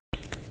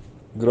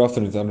Good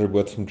afternoon, it's Andre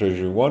Botts from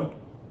Treasury 1,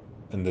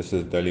 and this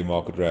is Daily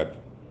Market Wrap.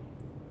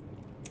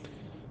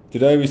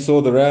 Today we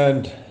saw the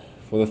Rand,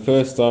 for the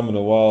first time in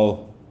a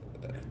while,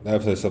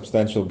 have a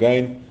substantial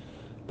gain.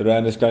 The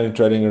Rand is currently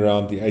trading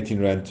around the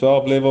 18 Rand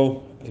 12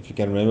 level. If you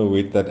can remember,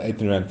 we hit that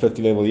 18 Rand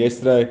 50 level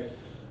yesterday.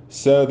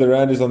 So the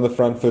Rand is on the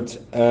front foot,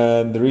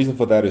 and the reason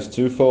for that is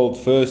twofold.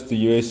 First, the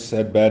US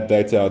had bad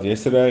data out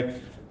yesterday,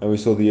 and we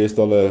saw the US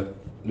dollar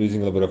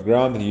losing a little bit of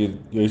ground. The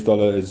US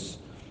dollar is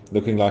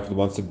looking like it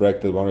wants to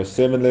break the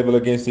 107 level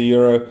against the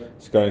euro.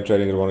 It's currently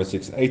trading at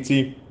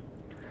 106.80.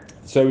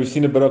 So we've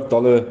seen a bit of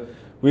dollar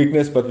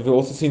weakness, but we've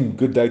also seen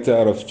good data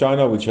out of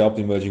China, which helped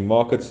emerging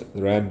markets,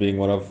 the Rand being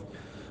one of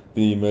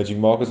the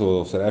emerging markets,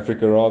 or South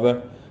Africa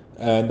rather,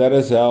 and that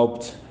has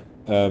helped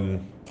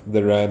the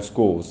Rand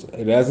scores.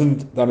 It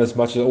hasn't done as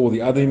much as all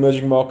the other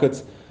emerging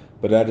markets,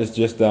 but that is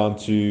just down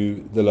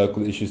to the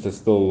local issues that's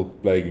still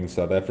plaguing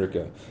South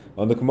Africa.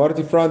 On the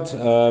commodity front,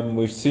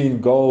 we've seen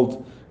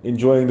gold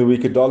enjoying the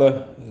weaker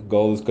dollar.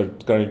 Gold is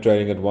currently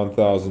trading at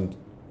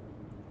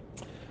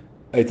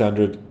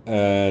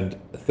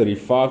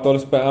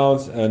 $1,835 per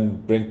ounce,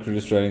 and Brent crude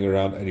is trading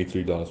around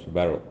 $83 per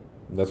barrel.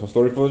 And that's my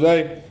story for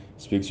today.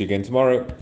 Speak to you again tomorrow.